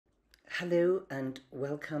Hello and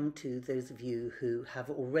welcome to those of you who have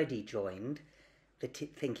already joined the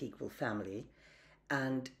Think Equal family.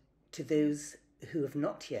 And to those who have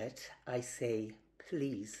not yet, I say,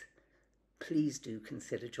 please do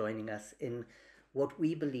consider joining us in what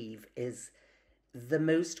we believe is the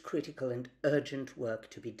most critical and urgent work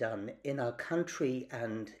to be done in our country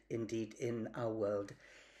and indeed in our world.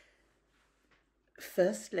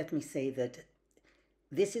 First, let me say that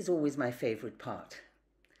this is always my favourite part.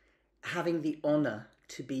 Having the honour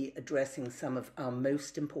to be addressing some of our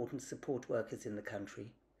most important support workers in the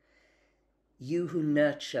country, you who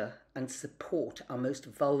nurture and support our most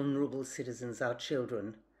vulnerable citizens, our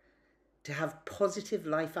children, to have positive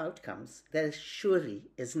life outcomes. There surely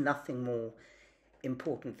is nothing more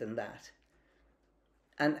important than that.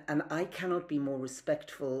 And I cannot be more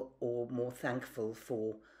respectful or more thankful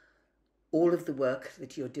for all of the work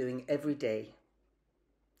that you're doing every day.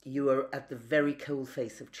 You are at the very coal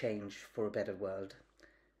face of change for a better world.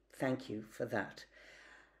 Thank you for that.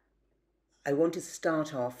 I want to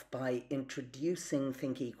start off by introducing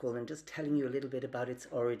Think Equal and just telling you a little bit about its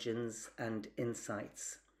origins and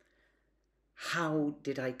insights. How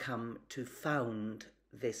did I come to found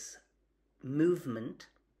this movement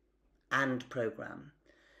and program?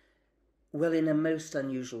 Well, in a most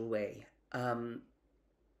unusual way.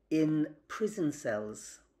 In prison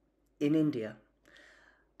cells in India,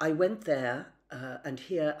 I went there, and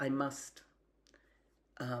here I must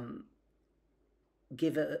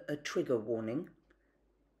give a trigger warning.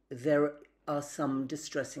 There are some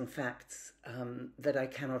distressing facts that I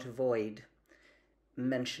cannot avoid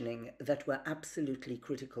mentioning that were absolutely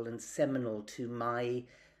critical and seminal to my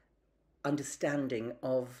understanding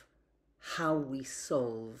of how we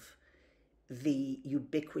solve the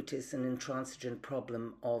ubiquitous and intransigent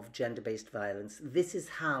problem of gender-based violence. This is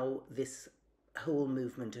how this whole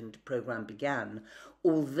movement and program began,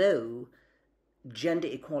 although gender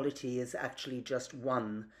equality is actually just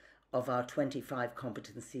one of our 25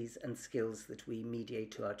 competencies and skills that we mediate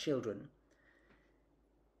to our children.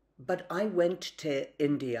 But I went to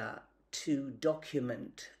India to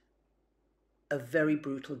document a very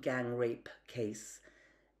brutal gang rape case.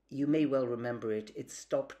 You may well remember it. It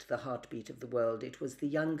stopped the heartbeat of the world. It was the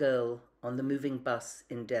young girl on the moving bus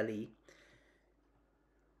in Delhi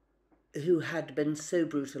who had been so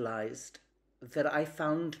brutalized that I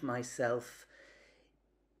found myself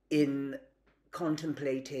in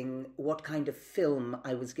contemplating what kind of film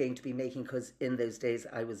I was going to be making, because in those days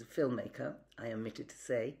I was a filmmaker, I am omitted to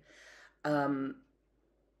say.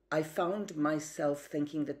 I found myself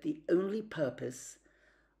thinking that the only purpose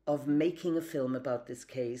of making a film about this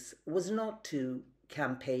case was not to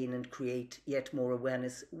campaign and create yet more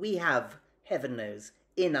awareness. We have, heaven knows,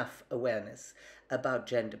 enough awareness about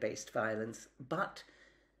gender-based violence, but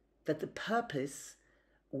that the purpose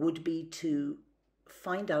would be to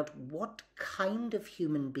find out what kind of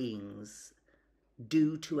human beings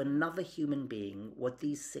do to another human being what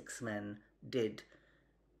these 6 men did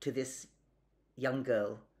to this young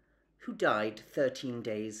girl who died 13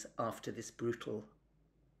 days after this brutal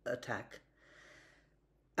attack.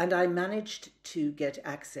 And I managed to get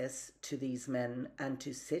access to these men and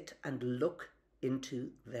to sit and look into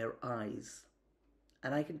their eyes.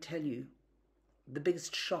 And I can tell you, the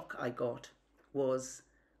biggest shock I got was,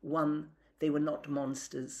 one, they were not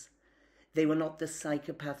monsters. They were not the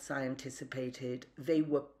psychopaths I anticipated. They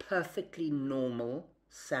were perfectly normal,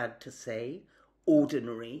 sad to say,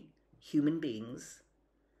 ordinary human beings.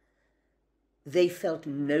 They felt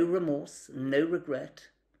no remorse, no regret.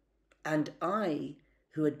 And I,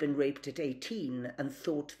 who had been raped at 18 and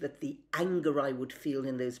thought that the anger I would feel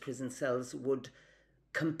in those prison cells would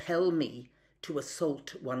compel me to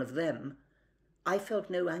assault one of them, I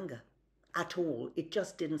felt no anger at all. It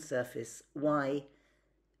just didn't surface. Why?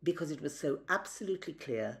 Because it was so absolutely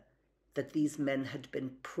clear that these men had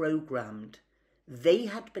been programmed. They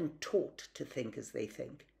had been taught to think as they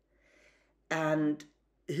think. And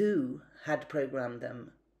who had programmed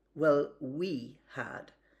them? Well, we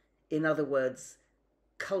had. In other words,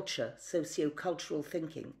 culture, socio-cultural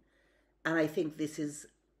thinking. And I think this is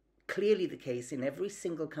clearly the case in every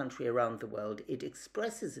single country around the world. It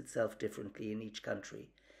expresses itself differently in each country.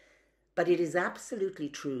 But it is absolutely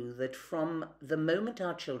true that from the moment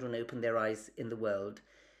our children open their eyes in the world,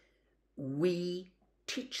 we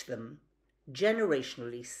teach them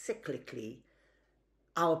generationally, cyclically,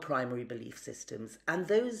 our primary belief systems. And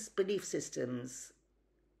those belief systems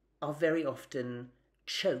are very often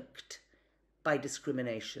choked by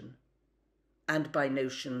discrimination and by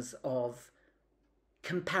notions of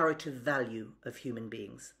comparative value of human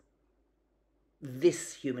beings.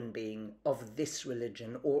 this human being of this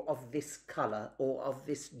religion or of this colour or of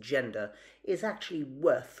this gender is actually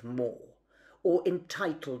worth more or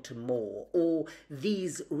entitled to more, or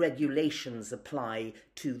these regulations apply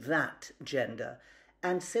to that gender.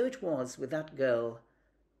 And so it was with that girl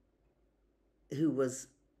who was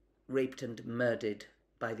raped and murdered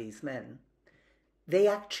by these men. They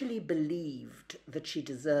actually believed that she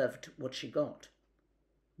deserved what she got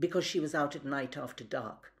because she was out at night after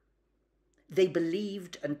dark. They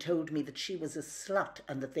believed and told me that she was a slut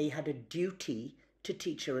and that they had a duty to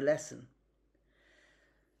teach her a lesson.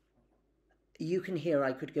 You can hear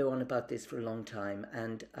I could go on about this for a long time,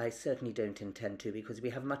 and I certainly don't intend to, because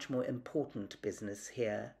we have much more important business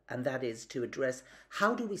here, and that is to address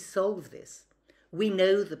how do we solve this? We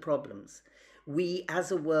know the problems. We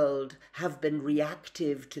as a world have been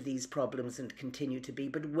reactive to these problems and continue to be,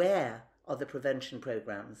 but where are the prevention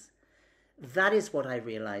programs? That is what I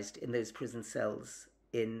realized in those prison cells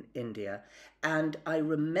in India. And I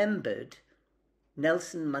remembered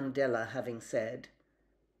Nelson Mandela having said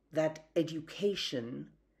that education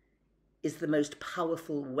is the most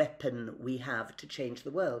powerful weapon we have to change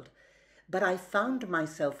the world. But I found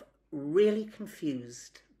myself really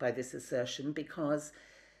confused by this assertion because,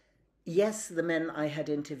 yes, the men I had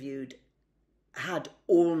interviewed had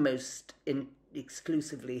almost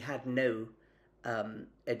exclusively had no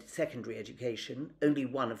secondary education. Only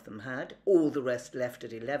one of them had. All the rest left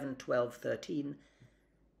at 11, 12, 13.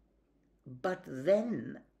 But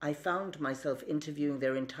then I found myself interviewing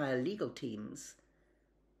their entire legal teams,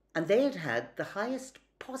 and they had had the highest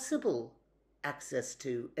possible access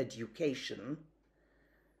to education,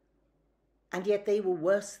 and yet they were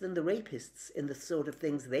worse than the rapists in the sort of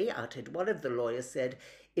things they uttered. One of the lawyers said,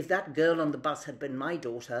 if that girl on the bus had been my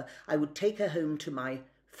daughter, I would take her home to my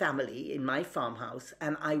family in my farmhouse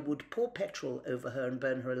and I would pour petrol over her and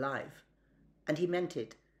burn her alive. And he meant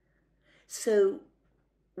it. So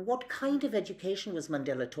what kind of education was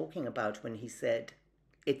Mandela talking about when he said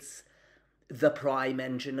it's the prime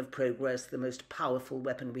engine of progress, the most powerful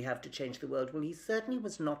weapon we have to change the world? Well, he certainly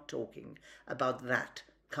was not talking about that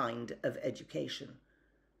kind of education.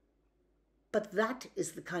 But that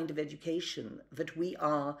is the kind of education that we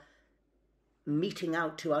are meting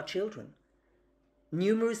out to our children.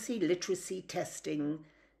 Numeracy, literacy, testing,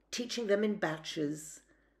 teaching them in batches.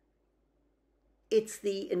 It's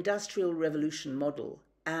the Industrial Revolution model,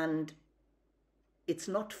 and it's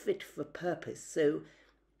not fit for purpose. So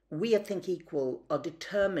we at Think Equal are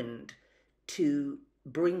determined to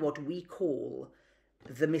bring what we call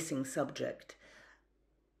the missing subject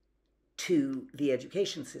to the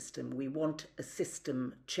education system. We want a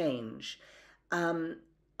system change.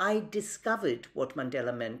 I discovered what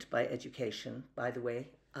Mandela meant by education, by the way,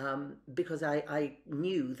 because I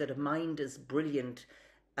knew that a mind as brilliant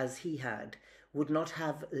as he had would not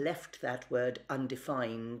have left that word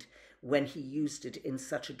undefined when he used it in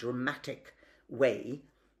such a dramatic way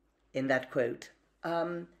in that quote.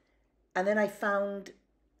 And then I found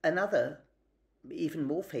another, even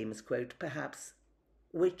more famous quote, perhaps,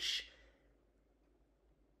 which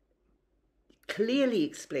clearly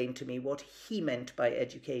explained to me what he meant by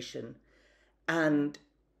education and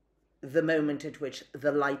the moment at which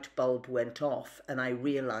the light bulb went off and I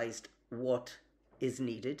realized what is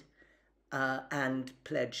needed and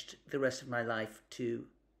pledged the rest of my life to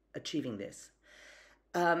achieving this.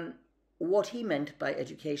 What he meant by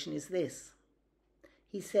education is this.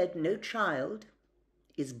 He said, no child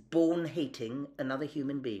is born hating another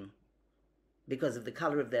human being because of the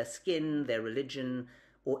color of their skin, their religion,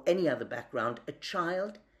 or any other background. A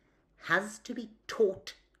child has to be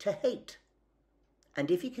taught to hate.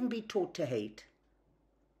 And if he can be taught to hate,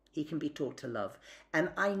 he can be taught to love. And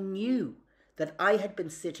I knew that I had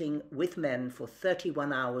been sitting with men for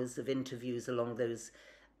 31 hours of interviews along those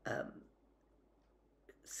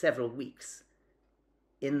several weeks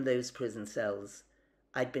in those prison cells.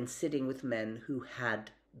 I'd been sitting with men who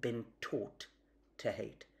had been taught to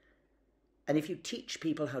hate. And if you teach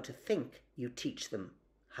people how to think, you teach them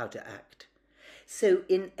how to act. So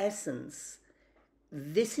in essence,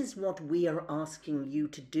 this is what we are asking you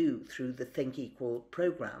to do through the Think Equal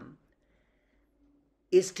program,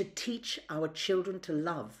 is to teach our children to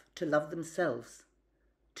love themselves,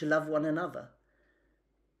 to love one another.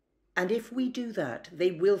 And if we do that,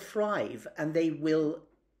 they will thrive and they will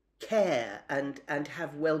care and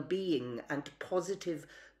have well-being and positive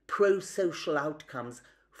pro-social outcomes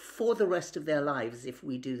for the rest of their lives if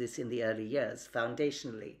we do this in the early years,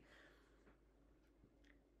 foundationally.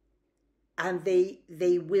 And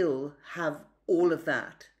they will have all of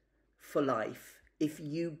that for life if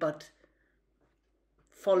you but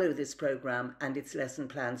follow this program and its lesson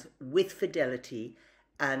plans with fidelity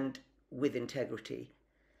and with integrity.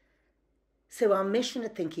 So our mission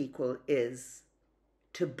at Think Equal is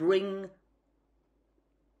to bring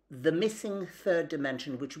the missing third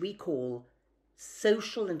dimension, which we call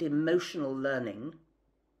social and emotional learning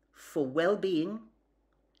for well-being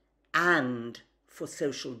and for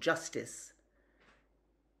social justice,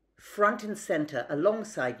 front and center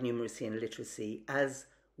alongside numeracy and literacy as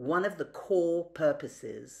one of the core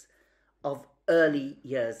purposes of early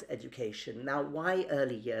years education. Now, why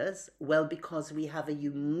early years? Well, because we have a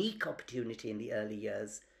unique opportunity in the early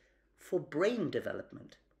years for brain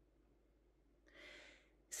development.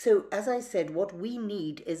 So, as I said, what we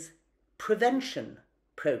need is prevention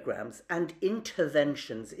programs and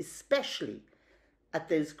interventions, especially at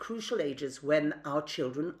those crucial ages when our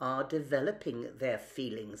children are developing their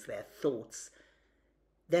feelings, their thoughts,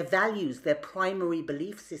 their values, their primary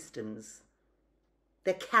belief systems,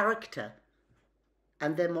 their character,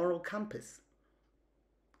 and their moral compass.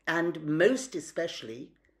 And most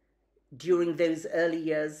especially during those early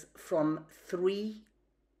years from 3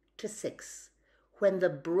 to 6, when the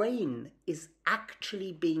brain is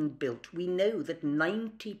actually being built. We know that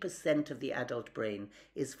 90% of the adult brain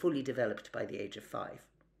is fully developed by the age of 5.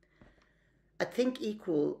 At Think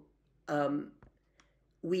Equal,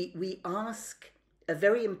 we ask a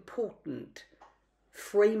very important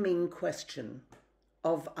framing question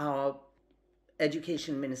of our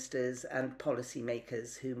education ministers and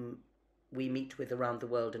policymakers whom we meet with around the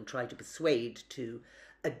world and try to persuade to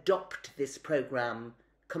adopt this program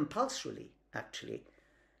compulsorily, actually,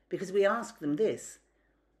 because we ask them this: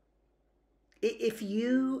 if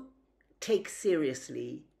you take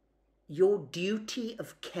seriously your duty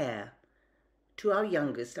of care to our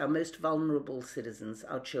youngest, our most vulnerable citizens,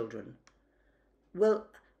 our children, well,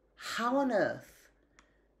 how on earth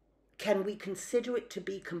can we consider it to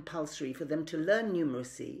be compulsory for them to learn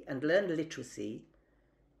numeracy and learn literacy,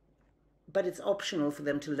 but it's optional for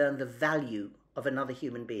them to learn the value of another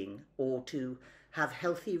human being or to have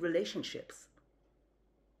healthy relationships?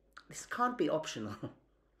 This can't be optional.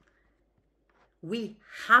 We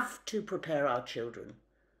have to prepare our children,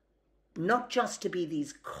 not just to be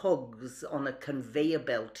these cogs on a conveyor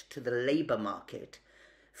belt to the labour market,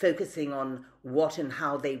 focusing on what and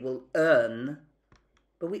how they will earn,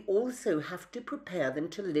 but we also have to prepare them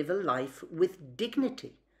to live a life with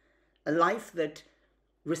dignity, a life that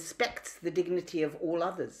respects the dignity of all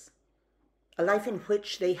others, a life in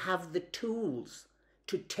which they have the tools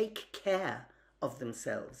to take care of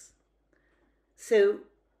themselves. So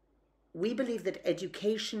we believe that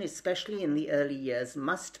education, especially in the early years,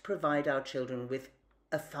 must provide our children with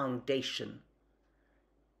a foundation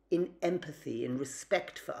in empathy, in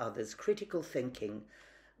respect for others, critical thinking,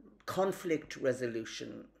 conflict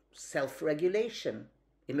resolution, self-regulation,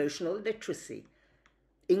 emotional literacy,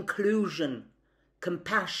 inclusion,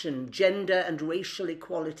 compassion, gender and racial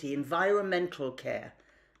equality, environmental care,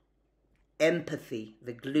 empathy,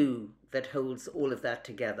 the glue that holds all of that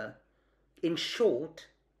together. In short,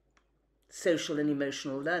 social and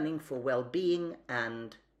emotional learning for well-being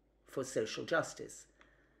and for social justice.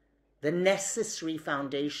 The necessary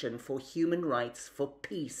foundation for human rights, for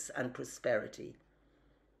peace and prosperity.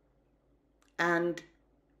 And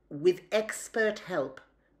with expert help,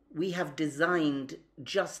 we have designed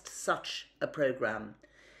just such a program.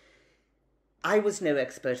 I was no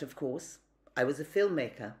expert, of course. I was a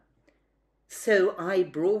filmmaker. So I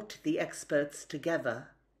brought the experts together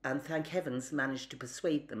and, thank heavens, managed to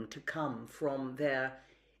persuade them to come from their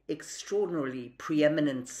extraordinarily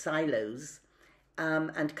preeminent silos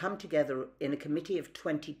and come together in a committee of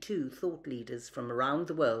 22 thought leaders from around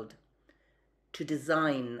the world to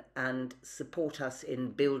design and support us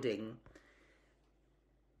in building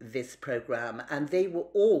this program. And they were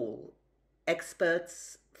all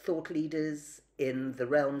experts, thought leaders in the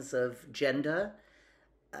realms of gender,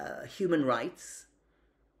 human rights,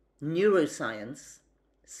 neuroscience,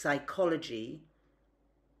 psychology,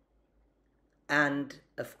 and,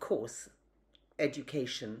 of course,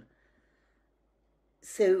 education.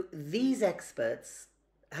 So these experts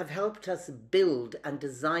have helped us build and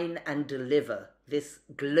design and deliver this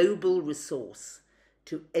global resource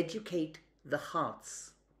to educate the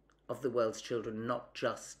hearts of the world's children, not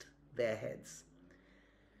just their heads.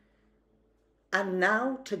 And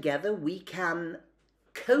now together we can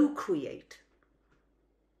co-create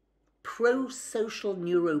pro-social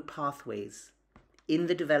neuro pathways in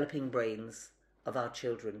the developing brains of our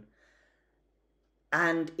children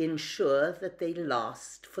and ensure that they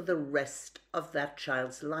last for the rest of that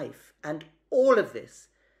child's life. And all of this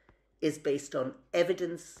is based on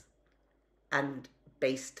evidence and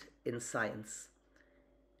based in science.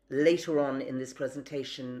 later on in this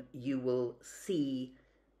presentation, you will see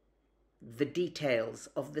the details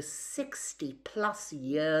of the 60 plus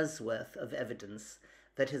years worth of evidence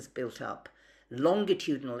that has built up,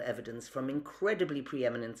 longitudinal evidence from incredibly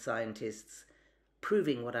preeminent scientists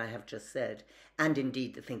proving what I have just said, and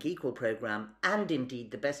indeed the Think Equal program, and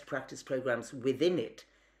indeed the best practice programs within it,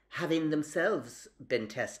 having themselves been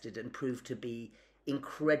tested and proved to be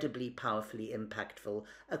incredibly powerfully impactful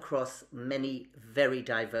across many very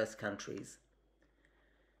diverse countries.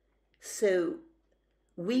 So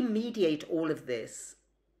we mediate all of this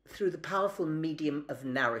through the powerful medium of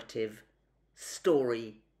narrative,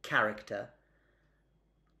 story, character.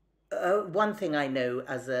 One thing I know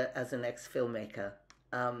as an ex-filmmaker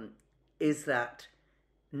is that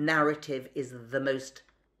narrative is the most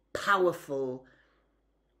powerful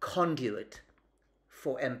conduit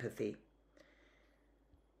for empathy.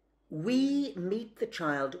 We meet the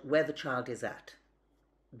child where the child is at,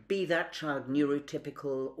 be that child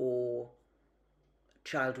neurotypical or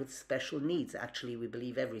child with special needs. Actually, we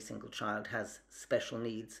believe every single child has special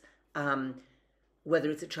needs.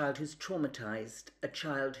 Whether it's a child who's traumatized, a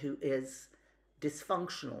child who is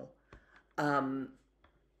dysfunctional.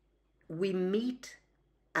 We meet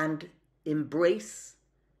and embrace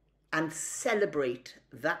and celebrate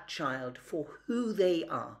that child for who they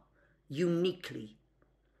are, uniquely.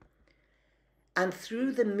 And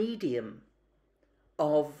through the medium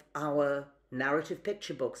of our narrative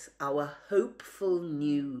picture books, our hopeful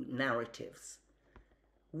new narratives,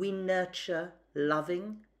 we nurture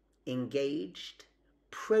loving, engaged,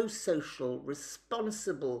 pro-social,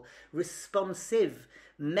 responsible, responsive,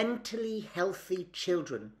 mentally healthy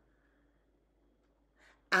children.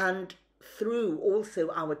 And through also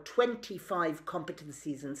our 25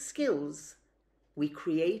 competencies and skills, we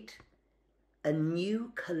create a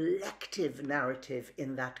new collective narrative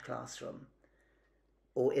in that classroom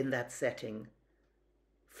or in that setting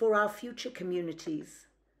for our future communities,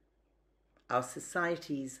 our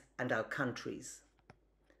societies, and our countries.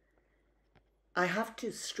 I have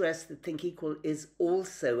to stress that Think Equal is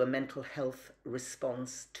also a mental health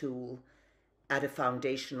response tool at a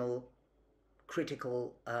foundational,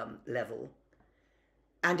 critical level,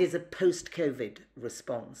 and is a post-COVID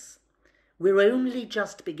response. We're only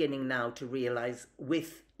just beginning now to realize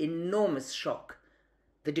with enormous shock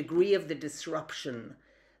the degree of the disruption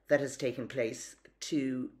that has taken place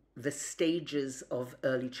to the stages of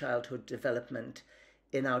early childhood development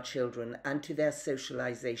in our children and to their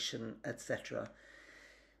socialization, etc.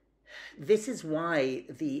 This is why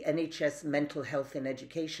the NHS Mental Health in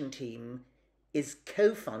Education team is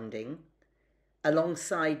co-funding,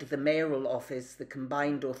 alongside the mayoral office, the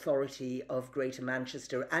combined authority of Greater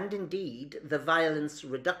Manchester, and indeed the violence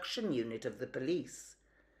reduction unit of the police,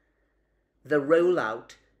 the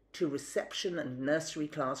rollout to reception and nursery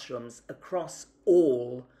classrooms across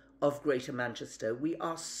all of Greater Manchester. We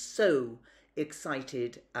are so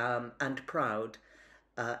excited and proud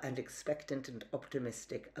and expectant and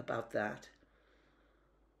optimistic about that.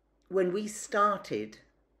 When we started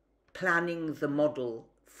planning the model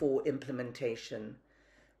for implementation,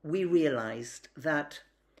 we realized that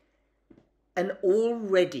an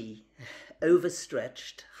already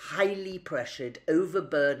overstretched, highly pressured,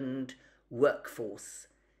 overburdened workforce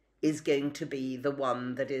is going to be the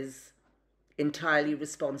one that is entirely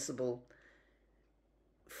responsible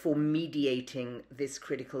for mediating this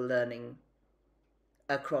critical learning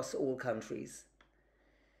across all countries.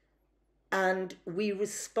 And we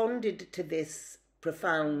responded to this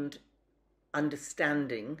profound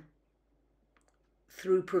understanding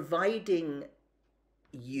through providing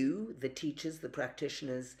you, the teachers, the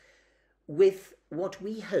practitioners, with what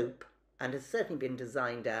we hope, and has certainly been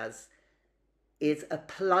designed as, is a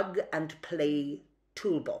plug and play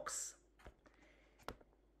toolbox.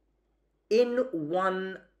 In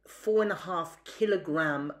one 4.5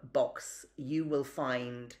 kilogram box, you will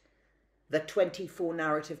find the 24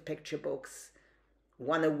 narrative picture books,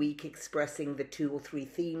 one a week expressing the 2 or 3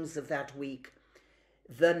 themes of that week,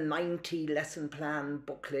 the 90 lesson plan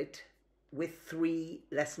booklet with 3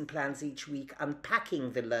 lesson plans each week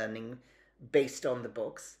unpacking the learning based on the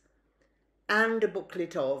books, and a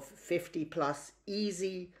booklet of 50 plus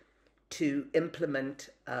easy to implement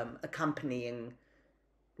accompanying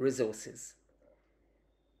resources.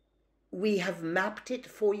 We have mapped it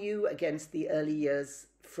for you against the early years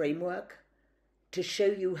framework to show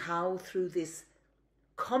you how through this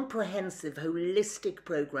comprehensive, holistic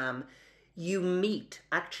program you meet,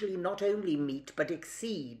 actually not only meet, but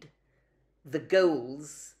exceed the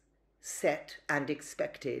goals set and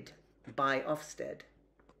expected by Ofsted.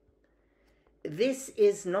 This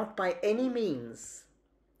is not by any means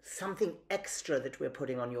something extra that we're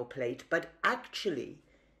putting on your plate, but actually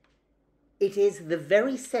it is the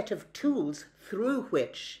very set of tools through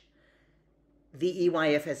which the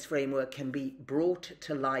EYFS framework can be brought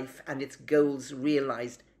to life and its goals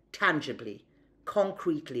realized tangibly,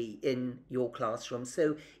 concretely in your classroom.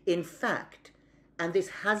 So in fact, and this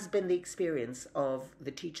has been the experience of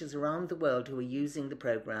the teachers around the world who are using the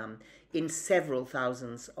program in several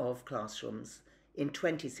thousands of classrooms in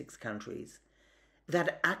 26 countries,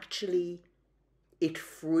 that actually it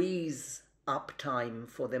frees up time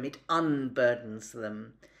for them, it unburdens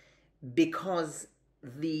them, because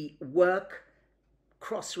the work,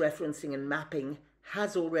 cross-referencing and mapping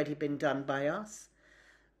has already been done by us.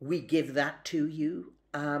 We give that to you,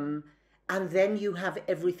 and then you have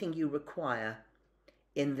everything you require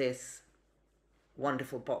in this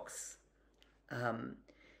wonderful box.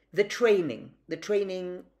 The training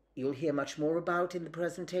you'll hear much more about in the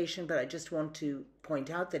presentation, but I just want to point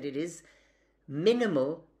out that it is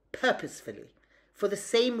minimal purposefully. For the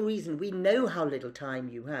same reason, we know how little time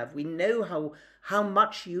you have. We know how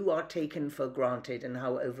much you are taken for granted and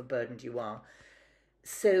how overburdened you are.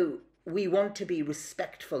 So we want to be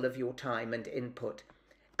respectful of your time and input.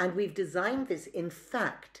 And we've designed this, in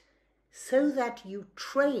fact, so that you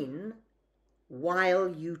train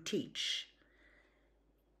while you teach.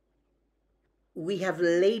 We have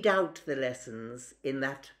laid out the lessons in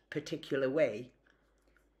that particular way.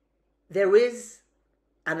 There is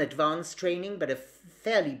an advanced training, but a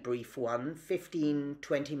fairly brief one, 15,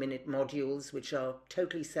 20-minute modules, which are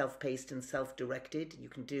totally self-paced and self-directed. You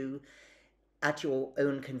can do at your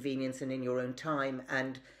own convenience and in your own time,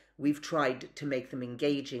 and we've tried to make them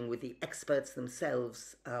engaging with the experts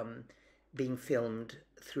themselves being filmed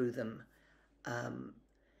through them.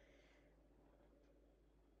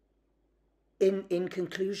 In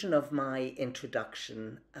conclusion of my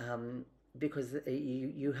introduction, because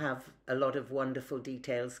you have a lot of wonderful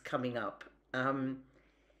details coming up,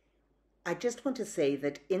 I just want to say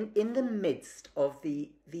that in the midst of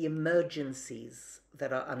the emergencies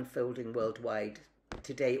that are unfolding worldwide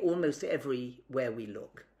today, almost everywhere we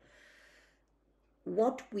look,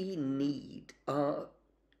 what we need are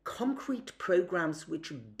concrete programs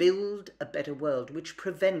which build a better world, which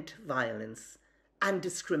prevent violence and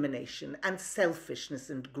discrimination and selfishness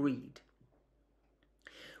and greed.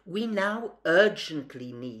 We now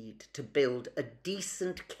urgently need to build a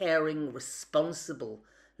decent, caring, responsible,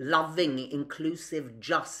 loving, inclusive,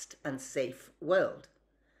 just and safe world.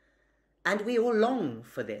 And we all long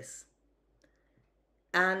for this.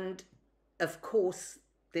 And of course,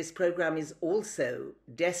 this program is also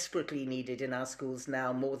desperately needed in our schools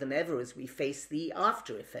now more than ever as we face the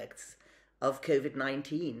after effects of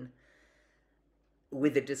COVID-19,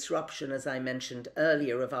 with the disruption, as I mentioned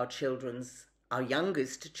earlier, of our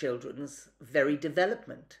youngest children's very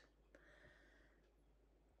development.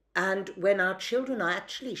 And when our children are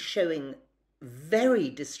actually showing very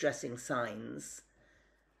distressing signs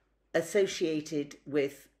associated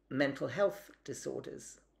with mental health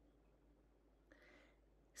disorders.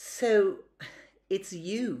 So it's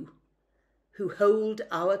you who hold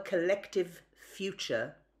our collective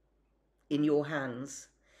future in your hands.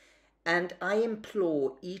 And I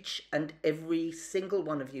implore each and every single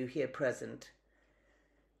one of you here present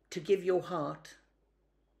to give your heart,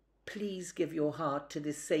 please give your heart to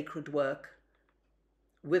this sacred work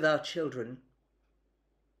with our children.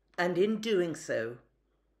 And in doing so,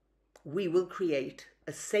 we will create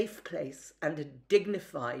a safe place and a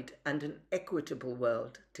dignified and an equitable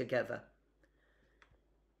world together.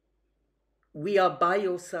 We are by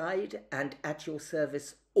your side and at your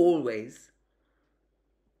service always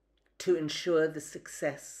to ensure the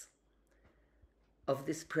success of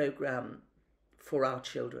this program for our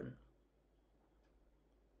children.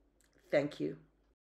 Thank you.